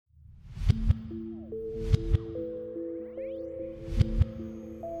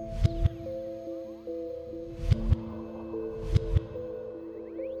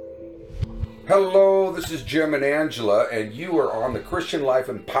Hello, this is Jim and Angela, and you are on the Christian Life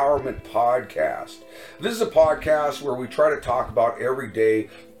Empowerment Podcast. This is a podcast where we try to talk about everyday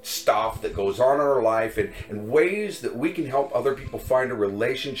stuff that goes on in our life and ways that we can help other people find a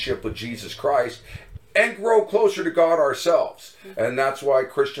relationship with Jesus Christ and grow closer to God ourselves. And that's why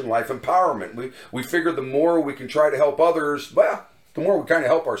Christian Life Empowerment. We figure the more we can try to help others, well, the more we kind of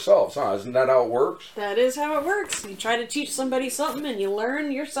help ourselves, huh? Isn't that how it works? That is how it works. You try to teach somebody something and you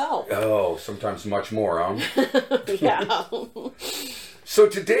learn yourself. Oh, sometimes much more, huh? Yeah. So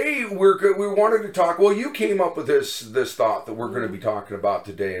today we wanted to talk, well, you came up with this thought that we're going to be talking about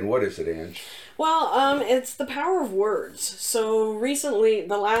today. And what is it, Ange? Well, it's the power of words. So recently,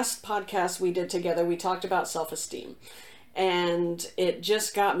 the last podcast we did together, we talked about self-esteem. And it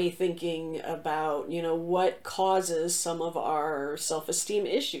just got me thinking about, what causes some of our self-esteem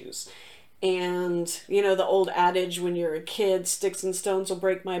issues. And, the old adage when you're a kid, sticks and stones will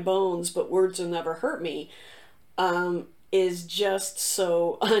break my bones, but words will never hurt me, is just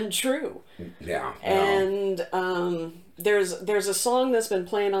so untrue. Yeah. And there's a song that's been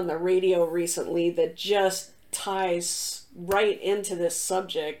playing on the radio recently that just ties right into this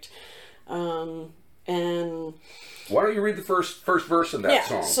subject. And why don't you read the first verse of that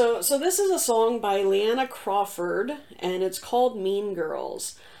song? So this is a song by Leanna Crawford, and it's called Mean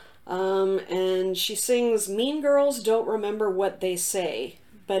Girls. And she sings, "Mean girls don't remember what they say,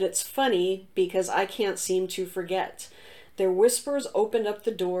 but it's funny because I can't seem to forget. Their whispers opened up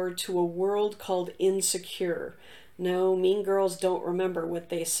the door to a world called insecure. No, mean girls don't remember what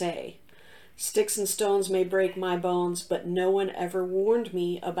they say. Sticks and stones may break my bones, but no one ever warned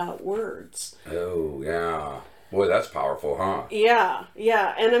me about words." Oh, yeah. Boy, that's powerful, huh? Yeah.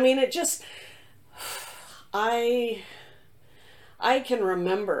 And I mean, it just... I can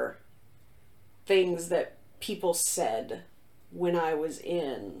remember things that people said when I was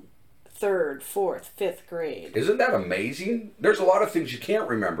in 3rd, 4th, 5th grade. Isn't that amazing? There's a lot of things you can't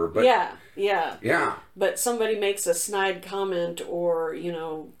remember, but... Yeah. But somebody makes a snide comment or,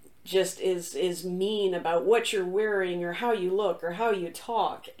 just is mean about what you're wearing or how you look or how you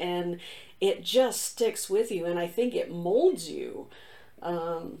talk, and it just sticks with you, and I think it molds you.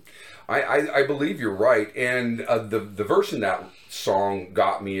 I believe you're right, and the verse in that song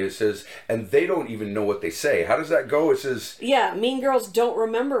got me. It says, and they don't even know what they say. How does that go? It says... Yeah, mean girls don't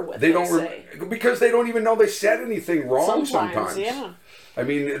remember what they say. Because they don't even know they said anything wrong sometimes. Yeah. I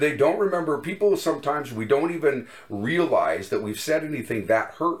mean, they don't remember. People, sometimes we don't even realize that we've said anything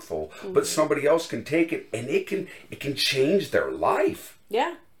that hurtful, but somebody else can take it and it can change their life.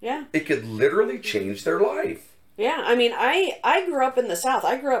 Yeah. It could literally change their life. Yeah, I mean, I grew up in the South.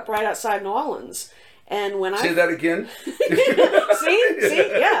 I grew up right outside New Orleans. And when Say that again? See?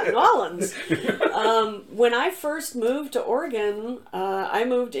 Yeah, New Orleans. When I first moved to Oregon, I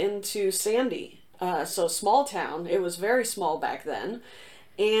moved into Sandy. So small town. It was very small back then.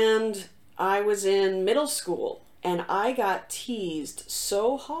 And I was in middle school. And I got teased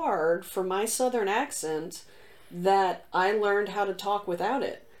so hard for my Southern accent that I learned how to talk without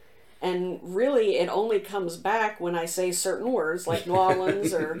it. And really, it only comes back when I say certain words like New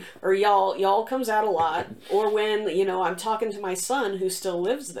Orleans or y'all. Y'all comes out a lot. Or when, I'm talking to my son who still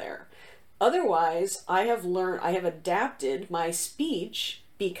lives there. Otherwise, I have adapted my speech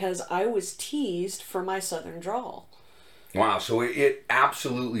because I was teased for my Southern drawl. Wow, so it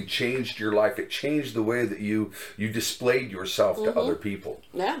absolutely changed your life. It changed the way that you displayed yourself to other people.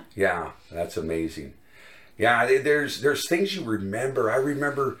 Yeah. Yeah, that's amazing. Yeah, there's things you remember. I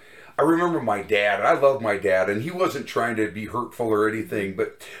remember my dad. I love my dad, and he wasn't trying to be hurtful or anything,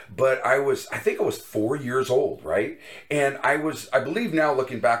 but I think I was 4 years old, right? And I believe now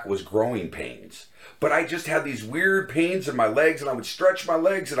looking back, it was growing pains. But I just had these weird pains in my legs, and I would stretch my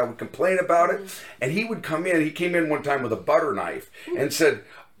legs, and I would complain about it. And he would come in. He came in one time with a butter knife and said,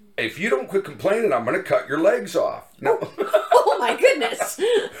 "If you don't quit complaining, I'm going to cut your legs off." Now, oh my goodness.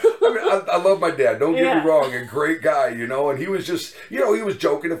 I love my dad. Don't get me wrong. A great guy, and he was just, he was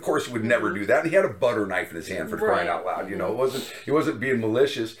joking. Of course, he would never do that. And he had a butter knife in his hand for crying out loud. He wasn't being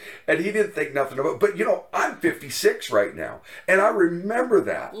malicious, and he didn't think nothing of it. But I'm 56 right now, and I remember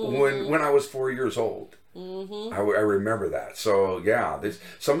that when I was 4 years old. I remember that. So yeah,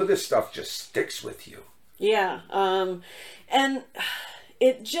 some of this stuff just sticks with you. Yeah, and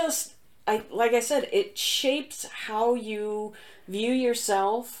it just, like I said, it shapes how you view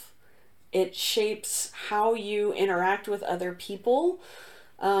yourself. It shapes how you interact with other people.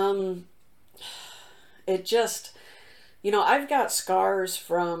 It just, I've got scars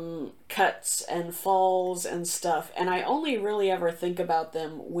from cuts and falls and stuff, and I only really ever think about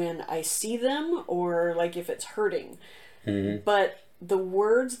them when I see them or like if it's hurting. Mm-hmm. But the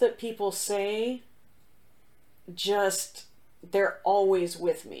words that people say, just, they're always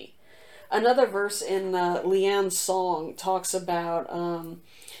with me. Another verse in Leanne's song talks about,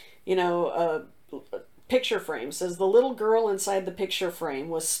 picture frame. Says, the little girl inside the picture frame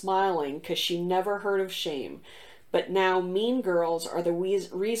was smiling because she never heard of shame. But now mean girls are the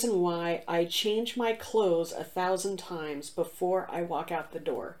reason why I change my clothes 1,000 times before I walk out the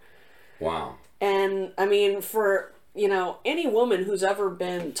door. Wow. And I mean, for, any woman who's ever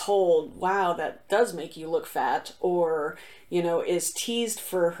been told, wow, that does make you look fat, or, is teased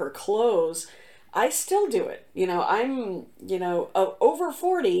for her clothes, I still do it. I'm, over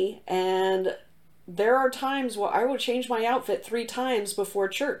 40, and there are times where I will change my outfit 3 times before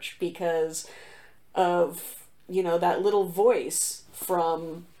church because of, that little voice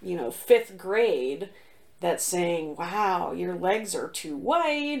from, 5th grade that's saying, wow, your legs are too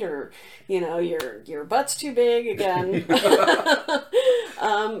wide, or, your butt's too big again. But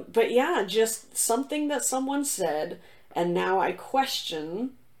yeah, just something that someone said, and now I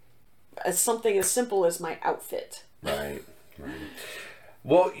question something as simple as my outfit. Right.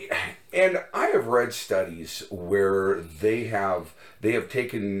 Well, and I have read studies where they have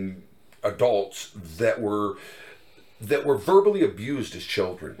taken adults that were verbally abused as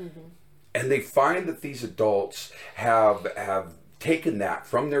children. Mm-hmm. And they find that these adults have taken that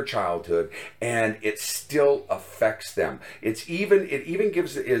from their childhood, and it still affects them. It even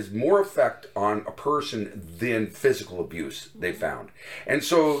is more effect on a person than physical abuse, they found. And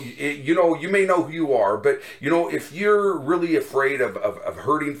so, you may know who you are, but, if you're really afraid of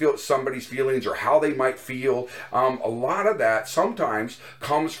hurting somebody's feelings or how they might feel, a lot of that sometimes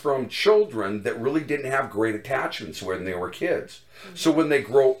comes from children that really didn't have great attachments when they were kids. So when they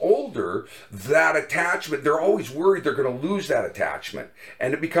grow older, that attachment, they're always worried they're going to lose that attachment.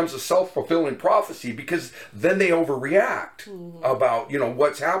 And it becomes a self-fulfilling prophecy because then they overreact about,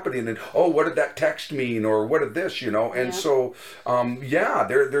 what's happening. And, what did that text mean? Or what did this, And so,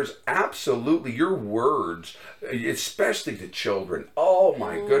 there's absolutely your words, especially to children. Oh,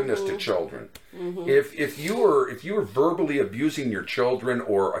 my goodness, to children. Mm-hmm. If you were verbally abusing your children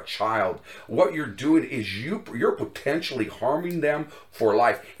or a child, what you're doing is you're potentially harming them for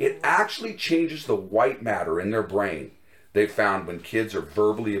life. It actually changes the white matter in their brain. They found when kids are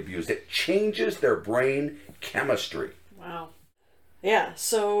verbally abused, it changes their brain chemistry. Wow. Yeah.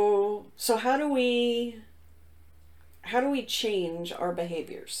 So how do we change our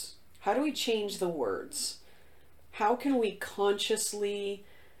behaviors? How do we change the words? How can we consciously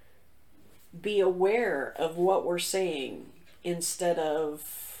be aware of what we're saying instead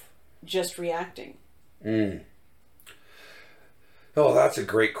of just reacting? Oh, that's a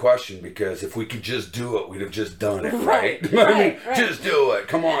great question, because if we could just do it, we'd have just done it, right? Right. Just do it.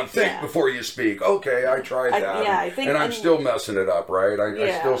 Come on, think before you speak. Okay, I tried that. I think, and I'm still messing it up, right?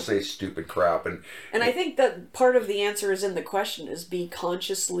 I still say stupid crap. And I think that part of the answer is in the question, is be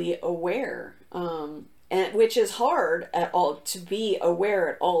consciously aware. And which is hard to be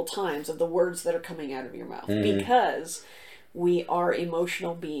aware at all times of the words that are coming out of your mouth, because we are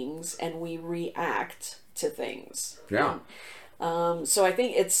emotional beings and we react to things. Yeah. So I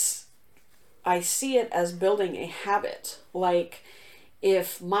think I see it as building a habit. Like,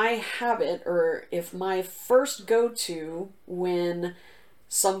 if my habit, or if my first go-to when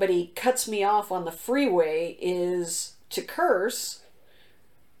somebody cuts me off on the freeway is to curse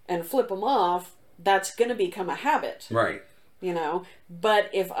and flip them off, that's going to become a habit. Right. But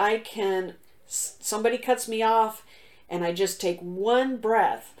if somebody cuts me off and I just take one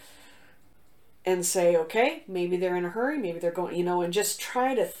breath and say, okay, maybe they're in a hurry, maybe they're going, and just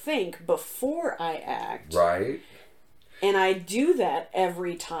try to think before I act. Right. And I do that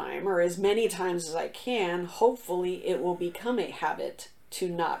every time, or as many times as I can. Hopefully it will become a habit to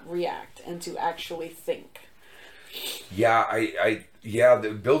not react and to actually think. Yeah,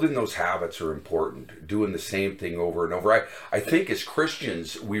 building those habits are important. Doing the same thing over and over. I think as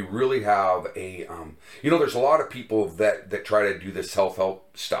Christians, we really have a, there's a lot of people that try to do the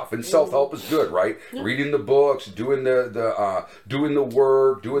self-help stuff, and self-help is good, right? Yeah. Reading the books, doing doing the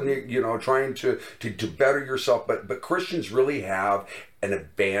work, doing the, trying to better yourself. But Christians really have an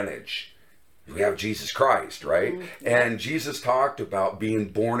advantage. We have Jesus Christ, right? Mm-hmm. And Jesus talked about being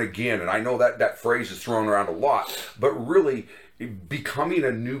born again. And I know that phrase is thrown around a lot, but really becoming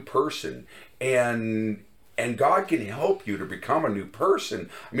a new person. And God can help you to become a new person.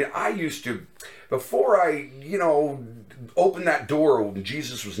 I mean, I used to, before I, opened that door when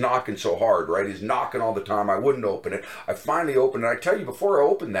Jesus was knocking so hard, right? He's knocking all the time. I wouldn't open it. I finally opened it. I tell you, before I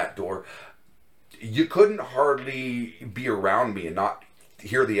opened that door, you couldn't hardly be around me and not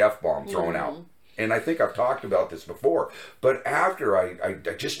hear the F-bomb thrown out. And I think I've talked about this before, but after I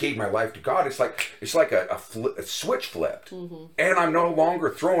just gave my life to God, it's like a switch flipped, and I'm no longer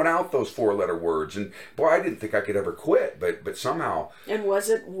throwing out those 4-letter words. And boy, I didn't think I could ever quit, but somehow. And was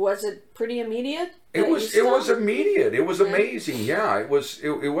it pretty immediate? It was immediate. It was amazing. Yeah, it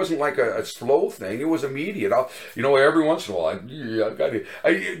wasn't like a slow thing. It was immediate. Every once in a while, I got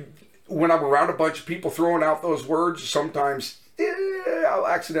to. When I'm around a bunch of people throwing out those words, sometimes. I'll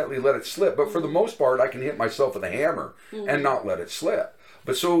accidentally let it slip, but for the most part I can hit myself with a hammer and not let it slip.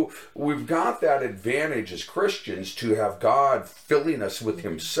 But so we've got that advantage as Christians to have God filling us with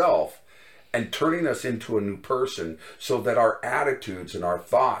himself and turning us into a new person, so that our attitudes and our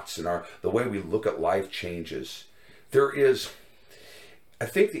thoughts and the way we look at life changes. I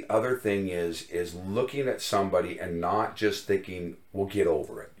think the other thing is looking at somebody and not just thinking, we'll get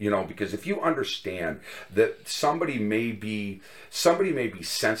over it. Because if you understand that somebody may be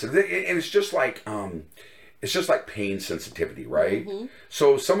sensitive, and it's just like pain sensitivity, right? Mm-hmm.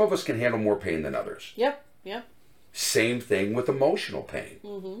 So some of us can handle more pain than others. Yep. Same thing with emotional pain.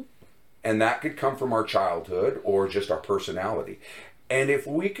 Mm-hmm. And that could come from our childhood or just our personality. And if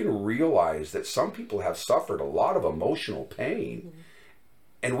we can realize that some people have suffered a lot of emotional pain, mm-hmm.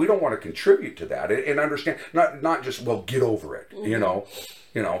 and we don't want to contribute to that, and understand, not just, well, get over it,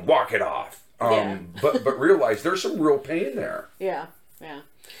 mm-hmm. Walk it off. But realize there's some real pain there. Yeah.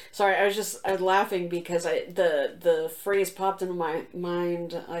 Sorry, I was laughing because the phrase popped into my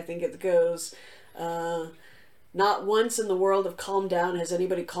mind. I think it goes, not once in the world of calm down has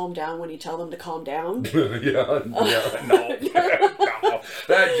anybody calmed down when you tell them to calm down. No.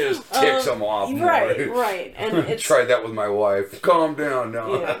 That just ticks them off more. Right. And it's, tried that with my wife. Calm down,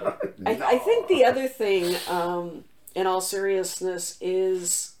 no. Yeah. I think the other thing, in all seriousness,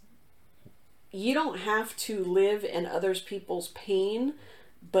 is you don't have to live in other people's pain,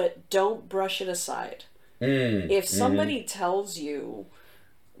 but don't brush it aside. If somebody tells you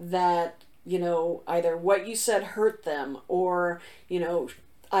that, either what you said hurt them, or,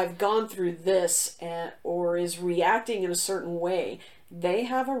 I've gone through this, or is reacting in a certain way, they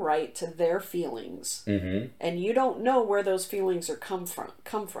have a right to their feelings. Mm-hmm. And you don't know where those feelings come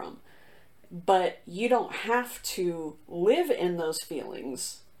from. But you don't have to live in those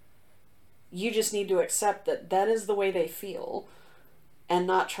feelings. You just need to accept that is the way they feel, and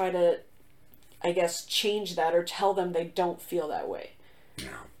not try to, I guess, change that or tell them they don't feel that way.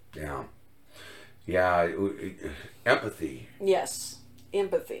 Yeah, empathy. Yes,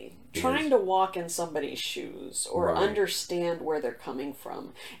 empathy. Trying to walk in somebody's shoes or understand where they're coming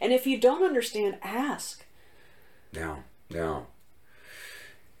from. And if you don't understand, ask. Yeah,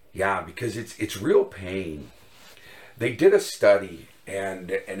 because it's real pain. They did a study,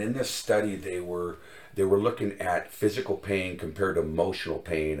 and in this study they were looking at physical pain compared to emotional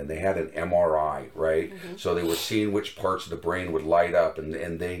pain, and they had an MRI, right? Mm-hmm. So they were seeing which parts of the brain would light up,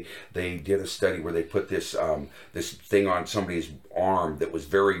 and they did a study where they put this thing on somebody's arm that was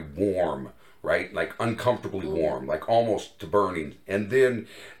very warm, right? Like uncomfortably warm, like almost to burning. And then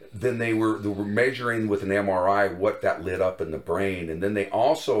they were measuring with an MRI what that lit up in the brain. And then they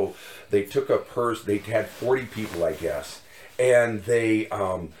took a person, they had 40 people, I guess, and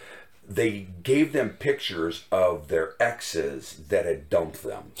they gave them pictures of their exes that had dumped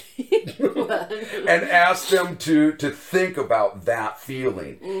them and asked them to think about that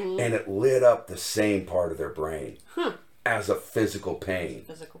feeling. Mm-hmm. And it lit up the same part of their brain as a physical pain.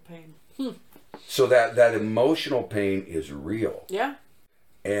 So that emotional pain is real. Yeah.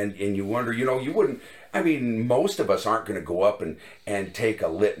 And you wonder, you wouldn't, most of us aren't going to go up and take a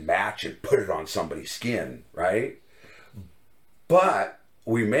lit match and put it on somebody's skin, right? But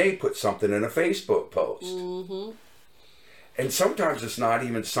we may put something in a Facebook post. Mm-hmm. And sometimes it's not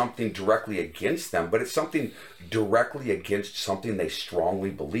even something directly against them, but it's something directly against something they strongly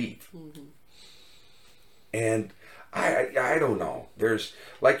believe. Mm-hmm. And I don't know. There's,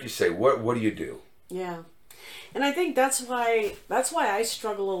 like you say, what do you do? Yeah. And I think that's why I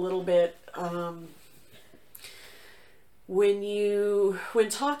struggle a little bit when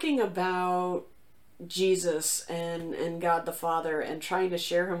talking about Jesus and God the Father and trying to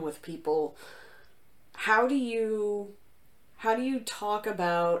share him with people. How do you talk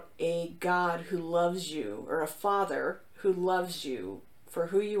about a God who loves you, or a Father who loves you for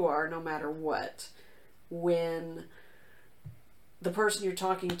who you are no matter what, when the person you're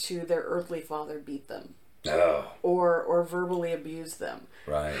talking to, their earthly father, beat them? Or verbally abuse them.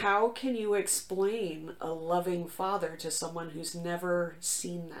 Right. How can you explain a loving father to someone who's never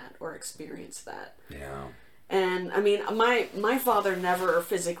seen that or experienced that? Yeah. And my father never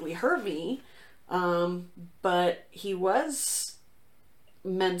physically hurt me, but he was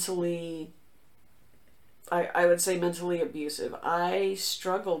mentally I would say mentally abusive. I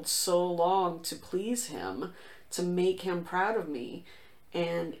struggled so long to please him, to make him proud of me,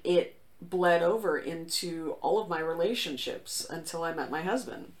 and it bled over into all of my relationships until I met my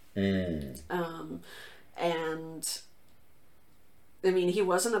husband. And I mean, he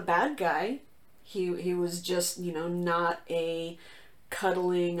wasn't a bad guy. He was just, not a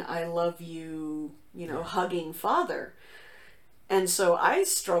cuddling, I love you, hugging father. And so I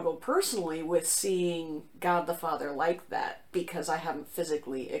struggle personally with seeing God the Father like that, because I haven't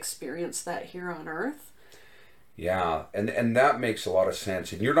physically experienced that here on earth. Yeah, and that makes a lot of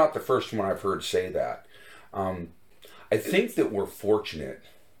sense. And you're not the first one I've heard say that. I think that we're fortunate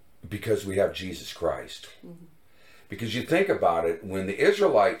because we have Jesus Christ. Mm-hmm. Because you think about it, when the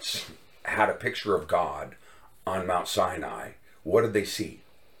Israelites had a picture of God on Mount Sinai, what did they see?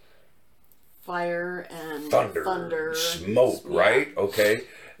 Fire and thunder, smoke, yeah. Right? Okay.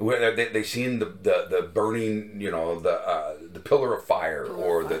 They seen the burning, the pillar of fire,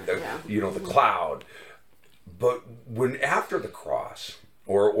 or the the cloud. But when after the cross,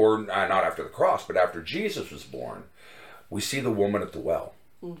 or not after the cross, but after Jesus was born, we see the woman at the well.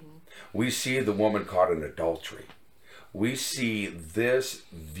 Mm-hmm. We see the woman caught in adultery. We see this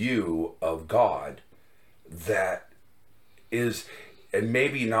view of God that is, and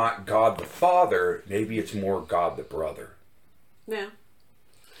maybe not God the Father, maybe it's more God the brother. Yeah.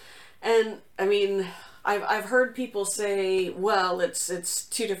 And I mean, I've heard people say, well, it's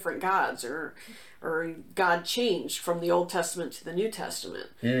two different gods, or God changed from the Old Testament to the New Testament.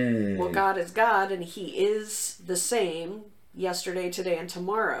 Well, God is God, and he is the same yesterday, today, and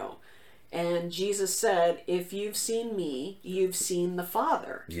tomorrow. And Jesus said, if you've seen me, you've seen the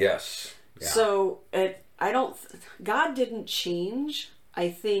Father. Yes. Yeah. So God didn't change. I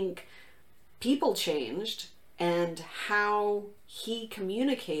think people changed, and how he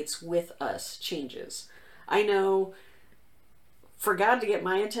communicates with us changes. I know for God to get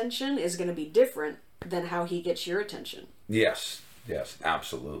my attention is going to be different than how he gets your attention. Yes,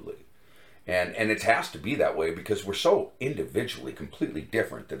 absolutely. And it has to be that way, because we're so individually completely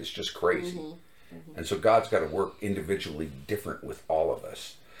different that it's just crazy. Mm-hmm. Mm-hmm. And so God's got to work individually different with all of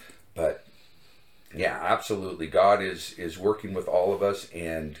us. But yeah, absolutely. God is working with all of us.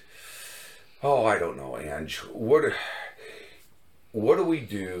 And I don't know, Ange, what do we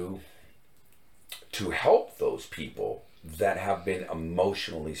do to help those people that have been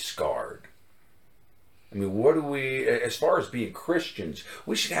emotionally scarred? I mean, what do we, as far as being Christians,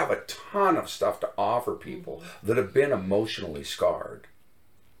 we should have a ton of stuff to offer people that have been emotionally scarred.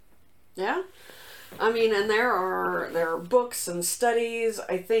 Yeah. I mean, and there are books and studies.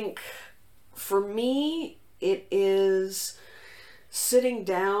 I think for me, it is sitting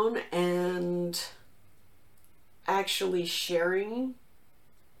down and actually sharing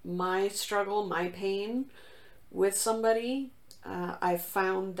my struggle, my pain with somebody. I've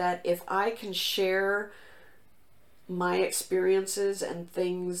found that if I can share my experiences and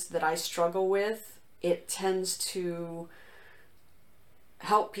things that I struggle with, it tends to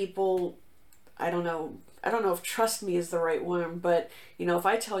help people. I don't know if trust me is the right one, but if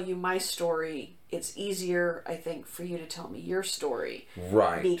I tell you my story, it's easier, I think, for you to tell me your story.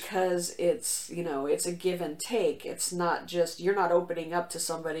 Right. Because it's a give and take. It's not just, you're not opening up to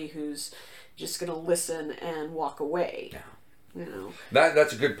somebody who's just going to listen and walk away. Yeah.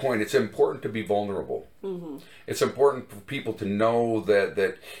 That's a good point. It's important to be vulnerable. Mm-hmm. It's important for people to know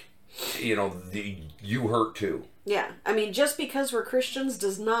that you hurt too. Yeah. I mean, just because we're Christians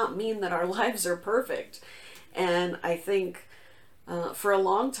does not mean that our lives are perfect. And I think for a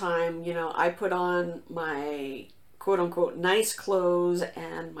long time, I put on my quote unquote nice clothes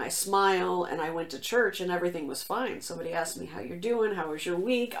and my smile, and I went to church and everything was fine. Somebody asked me, how you're doing? How was your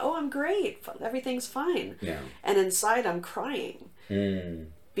week? Oh, I'm great. Everything's fine. Yeah. And inside I'm crying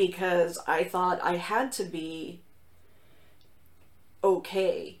because I thought I had to be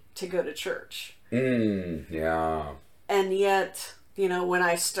okay to go to church. Yeah. And yet, when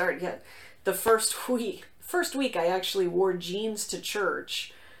I the first week I actually wore jeans to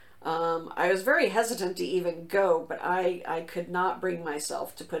church. I was very hesitant to even go, but I could not bring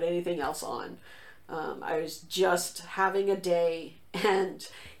myself to put anything else on. I was just having a day, and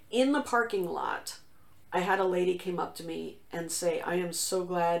in the parking lot, I had a lady came up to me and say, I am so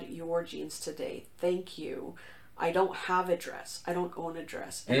glad you wore jeans today. Thank you. I don't have a dress. I don't own a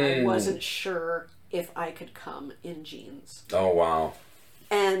dress. And I wasn't sure if I could come in jeans. Oh, wow.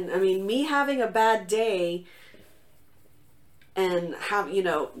 And I mean, me having a bad day and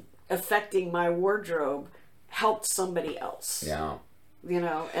affecting my wardrobe helped somebody else. Yeah.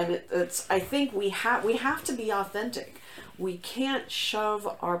 And it's, I think we have to be authentic. We can't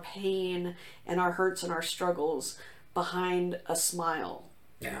shove our pain and our hurts and our struggles behind a smile.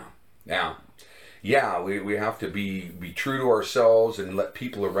 Yeah, we have to be true to ourselves and let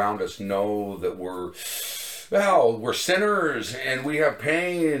people around us know that we're sinners and we have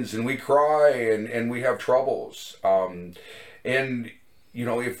pains and we cry and we have troubles. And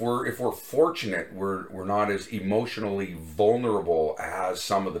if we're fortunate, we're not as emotionally vulnerable as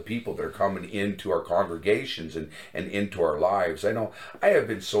some of the people that are coming into our congregations and into our lives. I know I have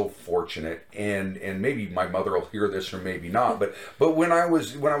been so fortunate, and maybe my mother will hear this or maybe not, but when I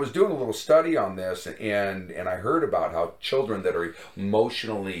was doing a little study on this and I heard about how children that are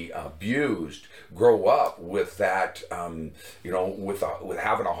emotionally abused grow up with that, with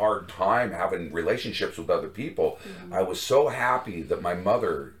having a hard time having relationships with other people. Mm-hmm. I was so happy that my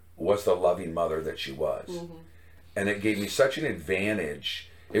mother was the loving mother that she was. Mm-hmm. And it gave me such an advantage.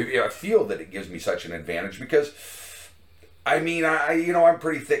 I feel that it gives me such an advantage because, I'm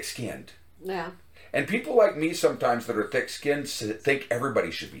pretty thick-skinned. Yeah. And people like me sometimes that are thick-skinned think everybody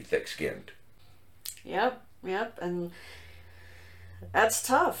should be thick-skinned. Yep. And that's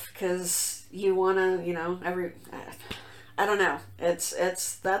tough because you want to, I don't know. That's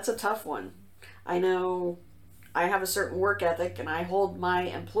a tough one. I know I have a certain work ethic and I hold my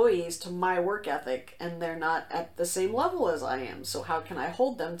employees to my work ethic and they're not at the same level as I am. So how can I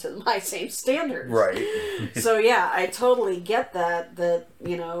hold them to my same standards? Right. So yeah, I totally get that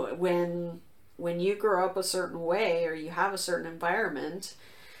when you grow up a certain way or you have a certain environment,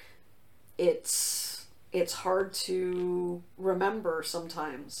 it's hard to remember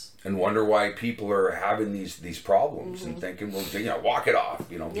sometimes. And wonder why people are having these problems. Mm-hmm. And thinking, well, walk it off,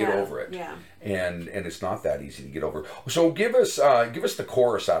 get over it. Yeah. And it's not that easy to get over. So give us the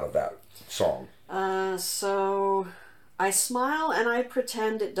chorus out of that song. So I smile and I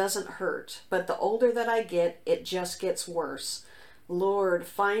pretend it doesn't hurt, but the older that I get, it just gets worse. Lord,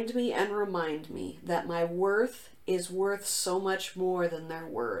 find me and remind me that my worth is worth so much more than their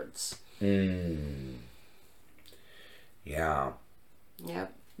words. Yeah.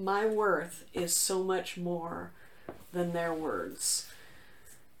 Yep. My worth is so much more than their words.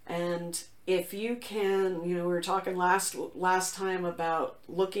 And if you can, we were talking last time about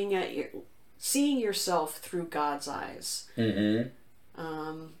looking at seeing yourself through God's eyes. Mm-hmm.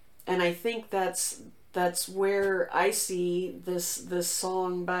 And I think that's where I see this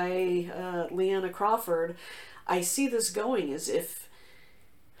song by Leanna Crawford. I see this going is if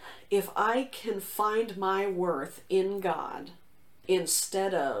I can find my worth in God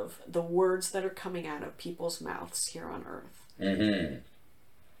instead of the words that are coming out of people's mouths here on earth, mm-hmm.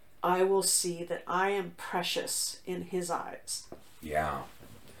 I will see that I am precious in His eyes. Yeah.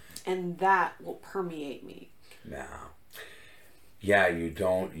 And that will permeate me. Yeah, you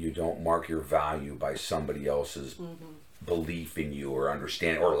don't mark your value by somebody else's mm-hmm. belief in you or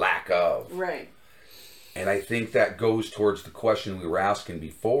understanding or lack of. Right. And I think that goes towards the question we were asking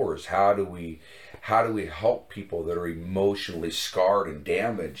before is how do we help people that are emotionally scarred and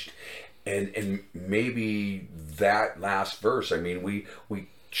damaged? And maybe that last verse, we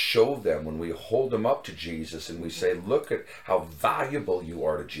show them when we hold them up to Jesus and we say, look at how valuable you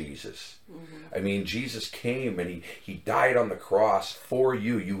are to Jesus. Mm-hmm. Jesus came and he died on the cross for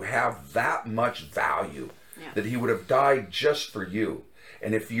you. You have that much value that He would have died just for you.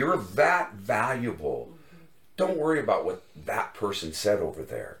 And if you're that valuable, don't worry about what that person said over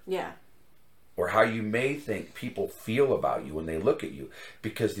there. Yeah. Or how you may think people feel about you when they look at you.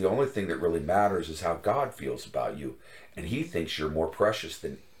 Because the only thing that really matters is how God feels about you. And He thinks you're more precious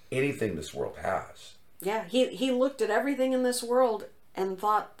than anything this world has. Yeah, he looked at everything in this world and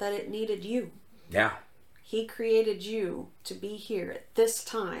thought that it needed you. Yeah. He created you to be here at this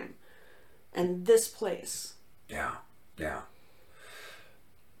time and this place. Yeah.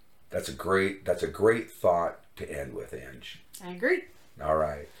 That's a great thought to end with, Ange. I agree. All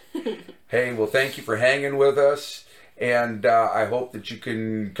right. Hey, well, thank you for hanging with us. And I hope that you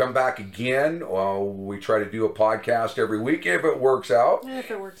can come back again. We try to do a podcast every week if it works out.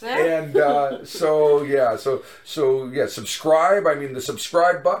 If it works out. And subscribe. The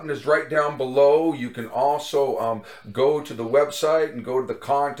subscribe button is right down below. You can also go to the website and go to the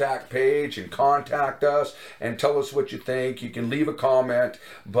contact page and contact us and tell us what you think. You can leave a comment,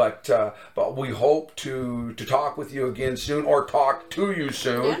 but we hope to talk with you again soon or talk to you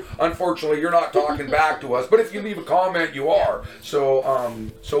soon. Yeah. Unfortunately, you're not talking back to us, but if you leave a comment, you are. So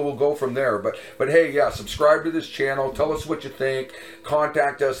we'll go from there. But hey, subscribe to this channel. Tell us what you think.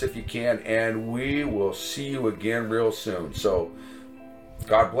 Contact us if you can, and we will see you again real soon. So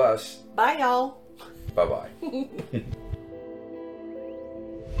God bless. Bye, y'all. Bye-bye.